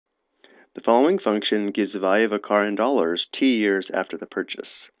The following function gives the value of a car in dollars t years after the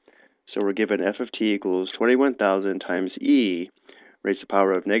purchase. So we're given f of t equals 21,000 times e raised to the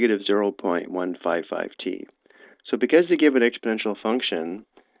power of negative 0.155t. So because the given exponential function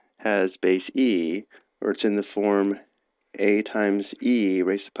has base e, or it's in the form a times e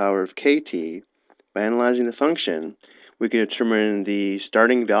raised to the power of kt, by analyzing the function, we can determine the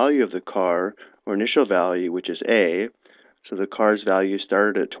starting value of the car, or initial value, which is a. So the car's value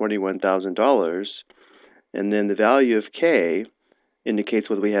started at $21,000, and then the value of k indicates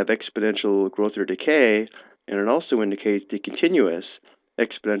whether we have exponential growth or decay, and it also indicates the continuous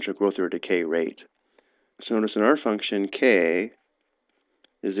exponential growth or decay rate. So notice in our function, k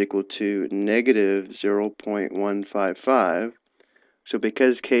is equal to negative 0.155. So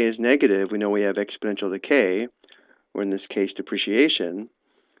because k is negative, we know we have exponential decay, or in this case, depreciation.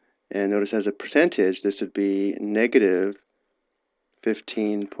 And notice as a percentage, this would be negative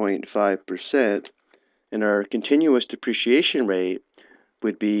 15.5%. And our continuous depreciation rate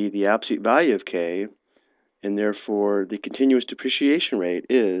would be the absolute value of k, and therefore the continuous depreciation rate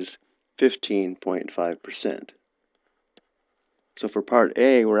is 15.5%. So for part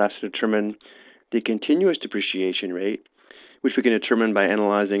A, we're asked to determine the continuous depreciation rate, which we can determine by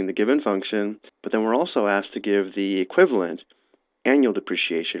analyzing the given function, but then we're also asked to give the equivalent annual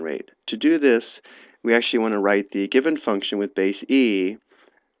depreciation rate. To do this, we actually want to write the given function with base e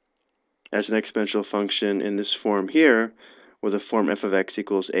as an exponential function in this form here, where the form f of x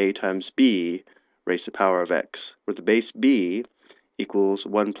equals a times b raised to the power of x, where the base b equals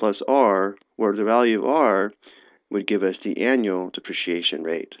 1 plus r, where the value of r would give us the annual depreciation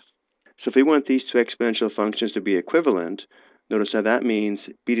rate. So if we want these two exponential functions to be equivalent, notice how that means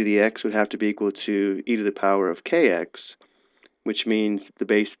b to the x would have to be equal to e to the power of kx, which means the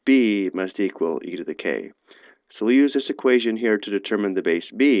base b must equal e to the k. So we'll use this equation here to determine the base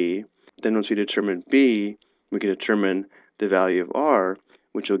b. Then once we determine b, we can determine the value of r,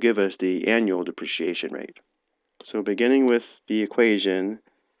 which will give us the annual depreciation rate. So beginning with the equation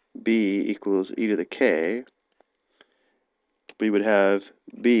b equals e to the k, we would have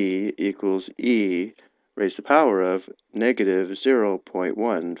b equals e raised to the power of negative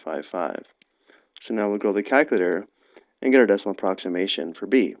 0.155. So now we'll go to the calculator and get our decimal approximation for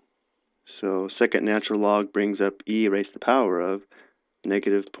b. So second natural log brings up e raised to the power of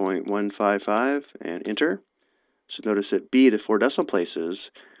negative 0.155 and enter. So notice that b to 4 decimal places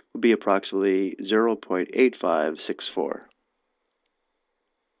will be approximately 0.8564.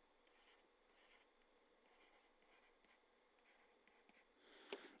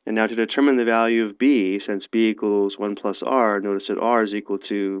 And now to determine the value of b, since b equals 1 plus r, notice that r is equal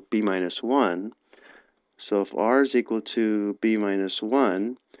to b minus 1. So if r is equal to b minus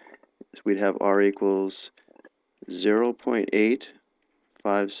 1, we'd have r equals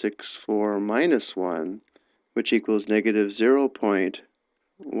 0.8564 minus 1, which equals negative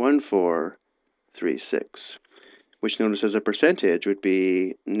 0.1436, which notice as a percentage would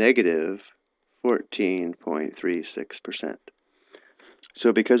be negative 14.36%.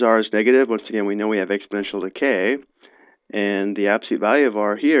 So because r is negative, once again, we know we have exponential decay, and the absolute value of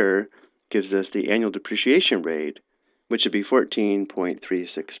r here gives us the annual depreciation rate, which would be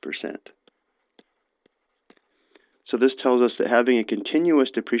 14.36%. So this tells us that having a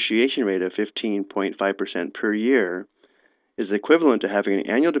continuous depreciation rate of 15.5% per year is equivalent to having an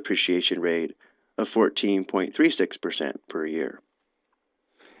annual depreciation rate of 14.36% per year.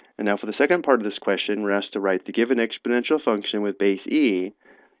 And now for the second part of this question, we're asked to write the given exponential function with base e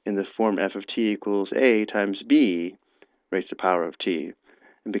in the form f of t equals a times b raised to the power of t.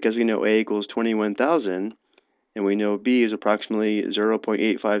 And because we know a equals 21,000 and we know b is approximately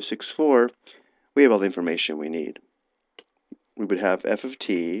 0.8564, we have all the information we need. We would have f of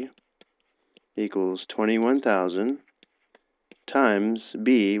t equals 21,000 times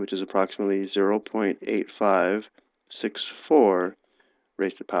b, which is approximately 0.8564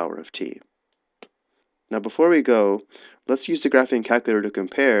 raised to the power of t. Now before we go, let's use the graphing calculator to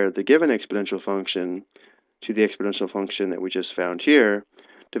compare the given exponential function to the exponential function that we just found here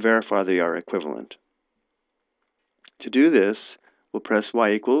to verify they are equivalent. To do this, we'll press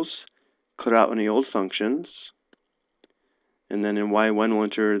y equals, clear out any old functions, and then in y1 we'll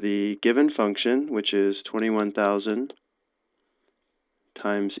enter the given function, which is 21,000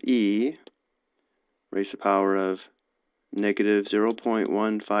 times e raised to the power of negative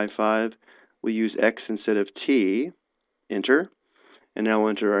 0.155. We use x instead of t, enter. And now we'll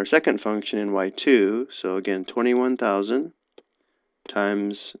enter our second function in y2. So again, 21,000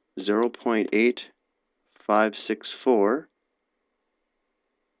 times 0.8564,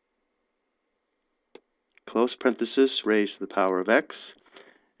 close parenthesis, raised to the power of x.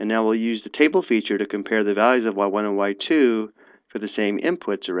 And now we'll use the table feature to compare the values of y1 and y2 for the same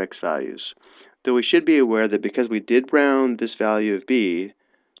inputs or x values. Though we should be aware that because we did round this value of b,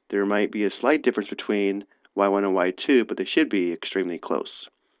 there might be a slight difference between y1 and y2, but they should be extremely close.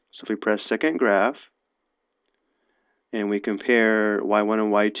 So if we press second graph and we compare y1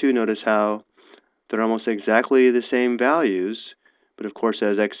 and y2, notice how they're almost exactly the same values, but of course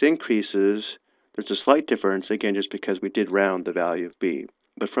as x increases, there's a slight difference, again just because we did round the value of b.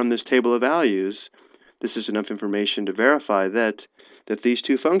 But from this table of values, this is enough information to verify that these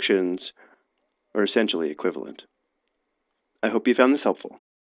two functions are essentially equivalent. I hope you found this helpful.